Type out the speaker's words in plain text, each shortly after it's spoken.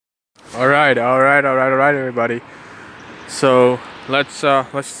All right, everybody. So let's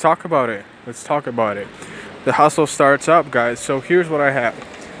talk about it. Let's talk about it. The hustle starts up, guys. So here's what I have.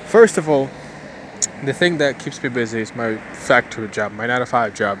 First of all, the thing that keeps me busy is my factory job, my 9 to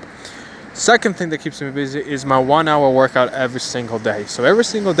 5 job. Second thing that keeps me busy is my 1 hour workout every single day. So every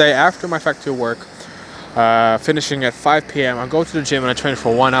single day after my factory work, finishing at 5 p.m., I go to the gym and I train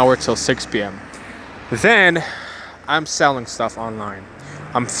for 1 hour till 6 p.m. Then I'm selling stuff online.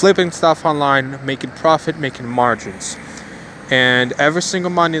 I'm flipping stuff online, making profit, making margins. And every single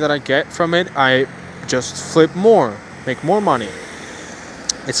money that I get from it, I just flip more, make more money.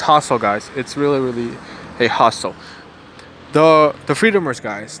 It's hustle, guys. It's really a hustle. The Freedomers,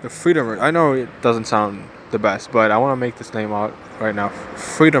 guys. The Freedomers. I know it doesn't sound the best, but I want to make this name out right now.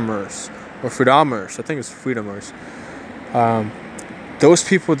 Freedomers or Freedomers. I think it's Freedomers. Those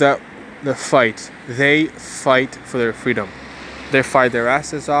people that fight, they fight for their freedom. They fight their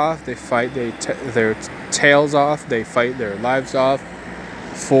asses off. They fight their tails off. They fight their lives off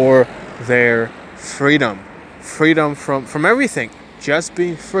for their freedom. Freedom from everything. Just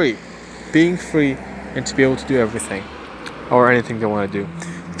being free. Being free and to be able to do everything or anything they want to do.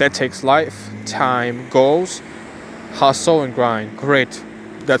 That takes life, time, goals, hustle and grind. Grit.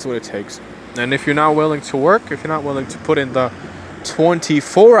 That's what it takes. And if you're not willing to work, if you're not willing to put in the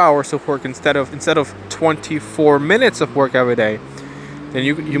 24 hours of work instead of 24 minutes of work every day, then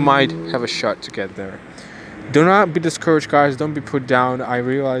you might have a shot to get there. Do not be discouraged, guys. Don't be put down. I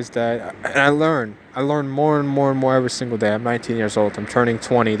realize that, and I learn more and more and more every single day. I'm 19 years old. I'm turning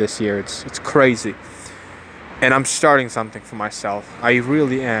 20 this year. It's crazy, and I'm starting something for myself. I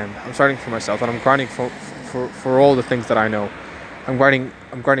really am. I'm starting for myself, and I'm grinding for all the things that I know. I'm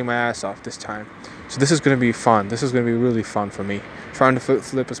grinding my ass off this time. So this is going to be fun. This is going to be really fun for me. Trying to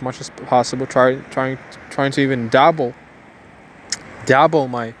flip as much as possible. Trying to even dabble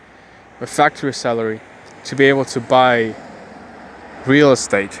my factory salary to be able to buy real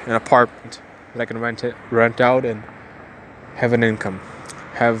estate, an apartment that I can rent out and have an income,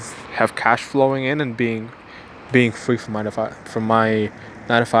 have cash flowing in and being free from my 9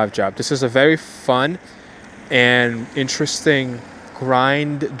 to 5 job. This is a very fun and interesting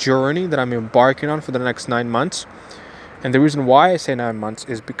grind journey that I'm embarking on for the next 9 months. And the reason why I say 9 months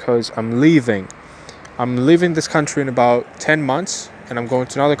is because I'm leaving. I'm leaving this country in about 10 months, and I'm going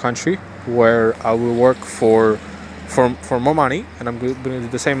to another country where I will work for more money, and I'm going to do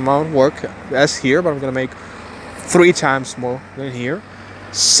the same amount of work as here, but I'm going to make 3 times more than here.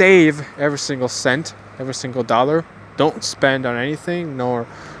 Save every single cent, every single dollar. Don't spend on anything, nor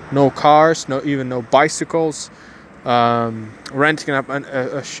no cars, no bicycles. Renting up not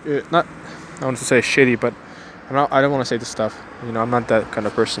I want to say shitty, but I don't want to say this stuff. I'm not that kind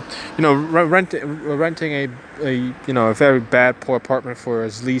of person. Renting a very bad, poor apartment for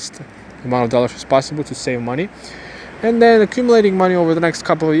as least amount of dollars as possible to save money, and then accumulating money over the next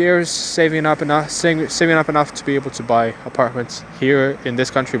couple of years, saving up enough to be able to buy apartments here in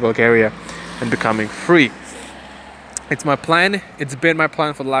this country, Bulgaria, and becoming free. It's my plan. It's been my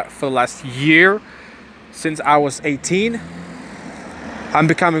plan for the last year. Since I was 18, I'm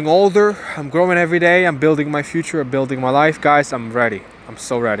becoming older. I'm growing every day. I'm building my future. I'm building my life. Guys, I'm ready. I'm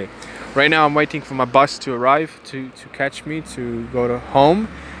so ready. Right now, I'm waiting for my bus to arrive to catch me to go to home.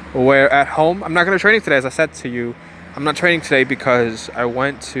 Where at home, I'm not going to training today, as I said to you. I'm not training today because I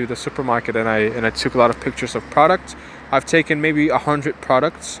went to the supermarket and I took a lot of pictures of products. I've taken maybe 100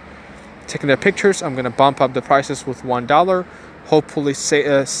 products, taking their pictures. I'm going to bump up the prices with $1. Hopefully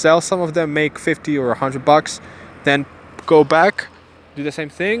sell some of them, make 50 or 100 bucks, then go back, do the same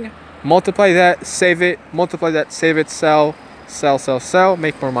thing, multiply that, save it, sell,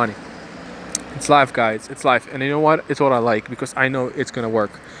 make more money. It's life, guys. It's life. And you know what? It's what I like, because I know it's going to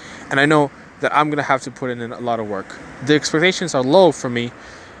work. And I know that I'm going to have to put in a lot of work. The expectations are low for me,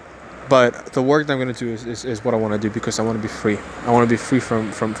 but the work that I'm going to do is what I want to do, because I want to be free. I want to be free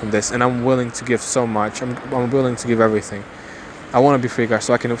from this, and I'm willing to give so much. I'm willing to give everything. I want to be free, guys,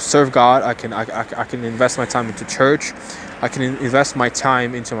 so I can serve God. I can invest my time into church. I can invest my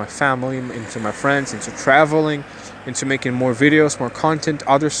time into my family, into my friends, into traveling, into making more videos, more content,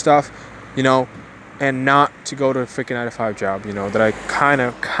 other stuff, and not to go to a freaking 9 to 5 job, that I kind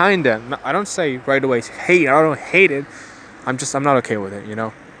of, I don't say right away hate. I don't hate it. I'm not okay with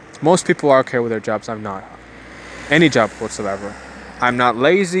it, Most people are okay with their jobs. I'm not. Any job whatsoever. I'm not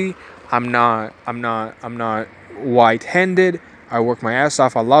lazy. I'm not white-handed. I work my ass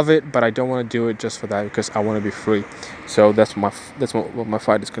off. I love it, but I don't want to do it just for that, because I want to be free. So that's what my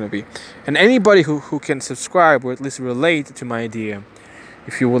fight is going to be. And anybody who can subscribe or at least relate to my idea,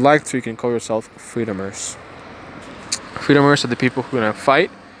 if you would like to, you can call yourself Freedomers. Freedomers are the people who are going to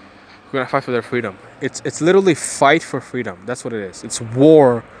fight, who are gonna fight for their freedom. It's literally fight for freedom. That's what it is. It's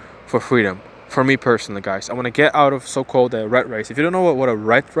war for freedom. For me personally, guys, I want to get out of so-called rat race. If you don't know what a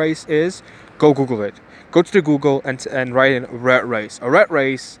rat race is, go Google it. Go to the Google and write in rat race. A rat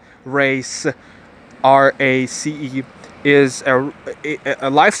race, RACE, is a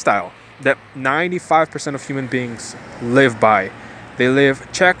lifestyle that 95% of human beings live by. They live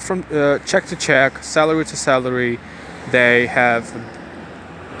check to check, salary to salary. They have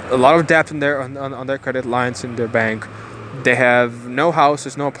a lot of debt on their credit lines in their bank. They have no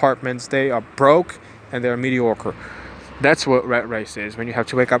houses, no apartments. They are broke and they're mediocre. That's what rat race is. When you have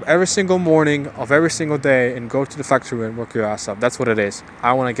to wake up every single morning of every single day and go to the factory and work your ass up. That's what it is.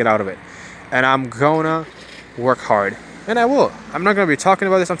 I want to get out of it. And I'm gonna work hard. And I will. I'm not gonna be talking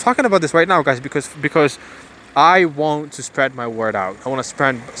about this. I'm talking about this right now, guys, because I want to spread my word out. I want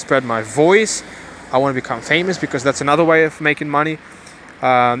to spread my voice. I want to become famous because that's another way of making money.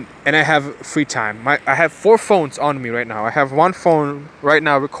 And I have free time. I have 4 phones on me right now. I have one phone right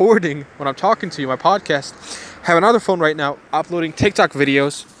now recording when I'm talking to you, my podcast. I have another phone right now uploading TikTok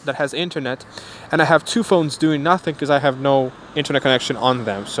videos that has internet. And I have 2 phones doing nothing because I have no internet connection on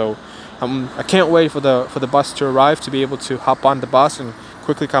them. So I can't wait for the bus to arrive to be able to hop on the bus and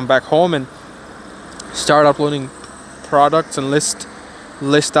quickly come back home and start uploading products and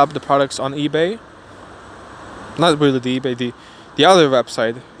list up the products on eBay. Not really the eBay, the other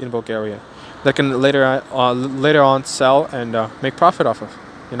website in Bulgaria that can later on sell and make profit off of.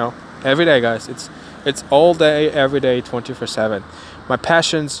 Every day, guys. It's all day, every day, 24/7. My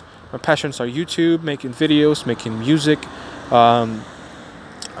passions are YouTube, making videos, making music,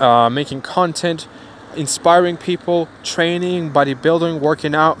 making content, inspiring people, training, bodybuilding,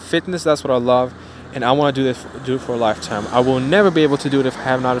 working out, fitness. That's what I love, and I want to do it for a lifetime. I will never be able to do it if I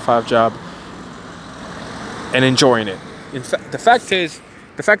have a 9-to-5 job and enjoying it. In fact, the fact is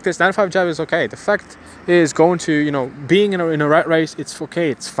 9-to-5 job is okay. The fact is going to being in a rat race. It's okay.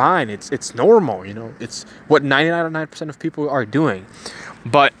 It's fine. It's normal. It's what 99% of people are doing,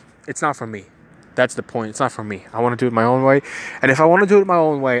 but it's not for me. That's the point. It's not for me. I want to do it my own way, and if I want to do it my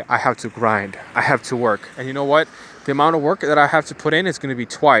own way, I have to grind. I have to work, and you know what? The amount of work that I have to put in is going to be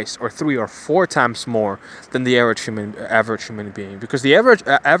 2 or 3 or 4 times more than the average human being. Because the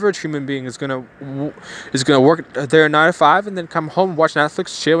average human being is gonna work their 9-to-5 and then come home, watch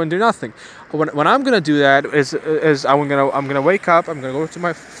Netflix, chill, and do nothing. When I'm gonna do that is I'm gonna wake up, I'm gonna go to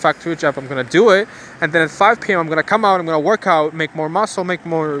my factory job, I'm gonna do it, and then at 5 p.m. I'm gonna come out, I'm gonna work out, make more muscle, make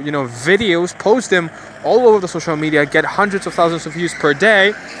more videos, post them all over the social media, get hundreds of thousands of views per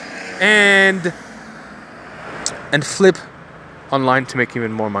day, and flip online to make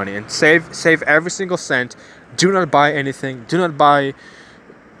even more money and save every single cent. Do not buy anything. Do not buy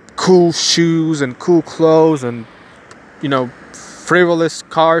cool shoes and cool clothes and frivolous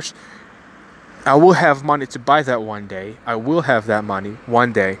cars. I will have money to buy that one day. I will have that money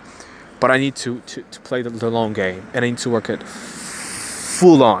one day, but I need to play the long game, and I need to work it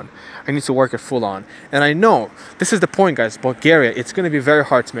full on. And I know this is the point, guys. Bulgaria, it's going to be very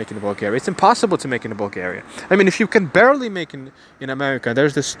hard to make in Bulgaria. It's impossible to make in Bulgaria. I mean, if you can barely make in America,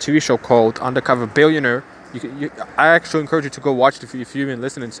 there's this TV show called Undercover Billionaire. I actually encourage you to go watch it if you've been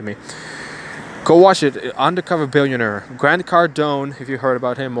listening to me. Go watch it. Undercover Billionaire. Grant Cardone, if you heard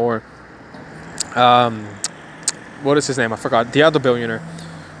about him, or what is his name? I forgot. The other billionaire.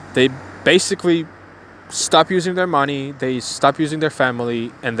 They basically stop using their money, they stop using their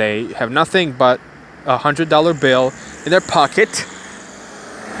family, and they have nothing but $100 bill in their pocket.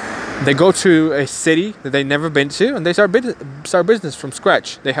 They go to a city that they've never been to, and they start business from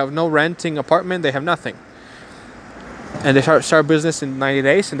scratch. They have no renting apartment, they have nothing. And they start business in 90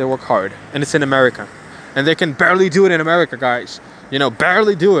 days, and they work hard. And it's in America. And they can barely do it in America, guys.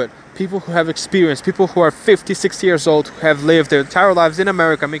 Barely do it. People who have experience, people who are 50, 60 years old, who have lived their entire lives in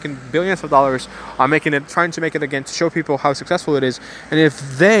America, making billions of dollars, are trying to make it again to show people how successful it is. And if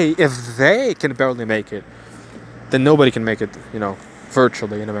they can barely make it, then nobody can make it,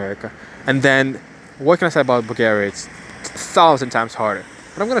 virtually in America. And then, what can I say about Bulgaria? It's 1,000 times harder.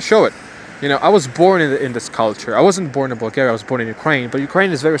 But I'm going to show it. I was born in this culture. I wasn't born in Bulgaria. I was born in Ukraine. But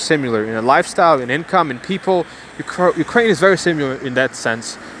Ukraine is very similar in lifestyle, in income, in people. Ukraine is very similar in that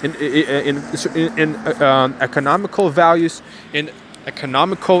sense. In economical values, in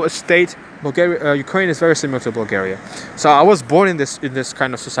economical estate, Ukraine is very similar to Bulgaria. So I was born in this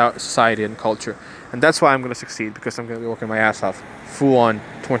kind of society and culture, and that's why I'm going to succeed, because I'm going to be working my ass off, full on,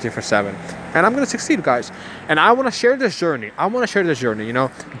 24/7, and I'm going to succeed, guys. And I want to share this journey.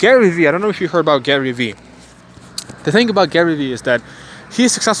 Gary Vee. I don't know if you heard about Gary Vee. The thing about Gary Vee is that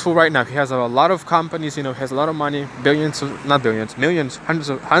he's successful right now. He has a lot of companies, he has a lot of money, not billions, millions, hundreds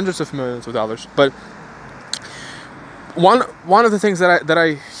of millions of dollars. But one of the things that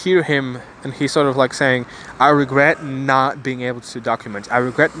I hear him, and he's sort of like saying, I regret not being able to document. I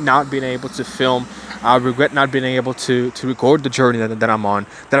regret not being able to film. I regret not being able to record the journey that I'm on,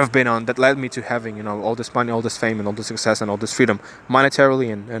 that I've been on, that led me to having, all this money, all this fame, and all this success, and all this freedom,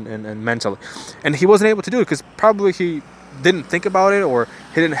 monetarily and mentally. And he wasn't able to do it because probably he didn't think about it, or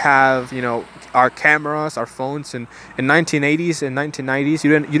he didn't have, our cameras, our phones in 1980s and 1990s.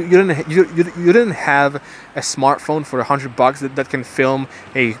 You didn't have a smartphone for $100 that can film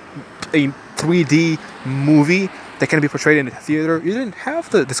a 3D movie that can be portrayed in the theater. You didn't have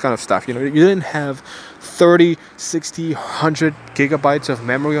this kind of stuff. You didn't have 30, 60, 100 gigabytes of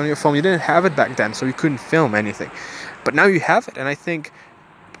memory on your phone. You didn't have it back then, so you couldn't film anything. But now you have it, and I think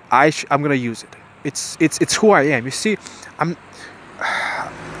I'm gonna use it. It's who I am. You see,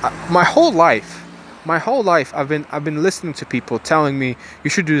 my whole life I've been listening to people telling me,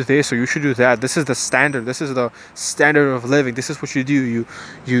 you should do this or you should do that. This is the standard. This is the standard of living. This is what you do.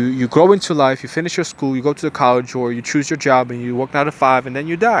 You grow into life. You finish your school. You go to the college, or you choose your job and you work 9 to 5 and then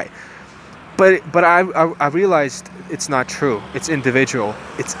you die. But I realized it's not true. It's individual.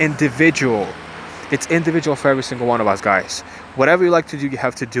 It's individual for every single one of us, guys. Whatever you like to do, you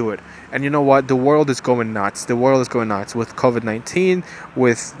have to do it. And you know what? The world is going nuts. The world is going nuts with COVID-19,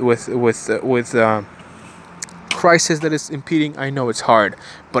 with crisis that is impeding. I know it's hard,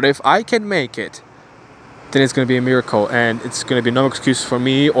 but if I can make it, then it's going to be a miracle, and it's going to be no excuse for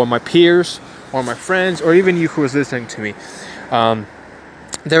me or my peers or my friends or even you who is listening to me.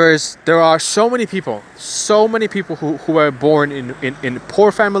 There are so many people who are born in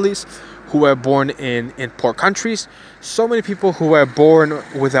poor families, who are born in poor countries, so many people who are born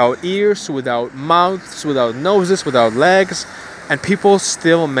without ears, without mouths, without noses, without legs, and people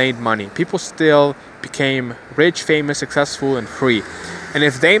still made money. People still became rich, famous, successful, and free. And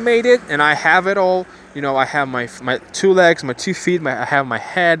if they made it, and I have it all, I have my 2 legs, my 2 feet, I have my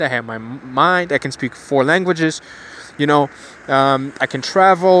head, I have my mind, I can speak 4 languages, I can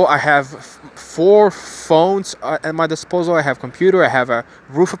travel, I have 4 phones at my disposal, I have computer, I have a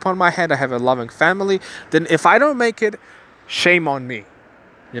roof upon my head, I have a loving family. Then if I don't make it, shame on me.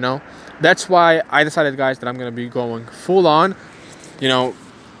 That's why I decided, guys, that I'm going to be going full on,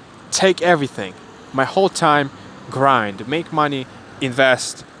 take everything, my whole time, grind, make money,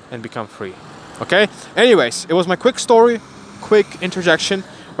 invest, and become free. Okay? Anyways, it was my quick story, quick interjection.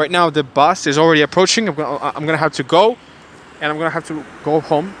 Right now the bus is already approaching. I'm gonna have to go, and I'm gonna have to go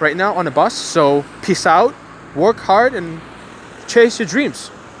home right now on the bus. So peace out, work hard, and chase your dreams.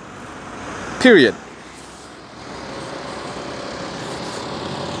 Period.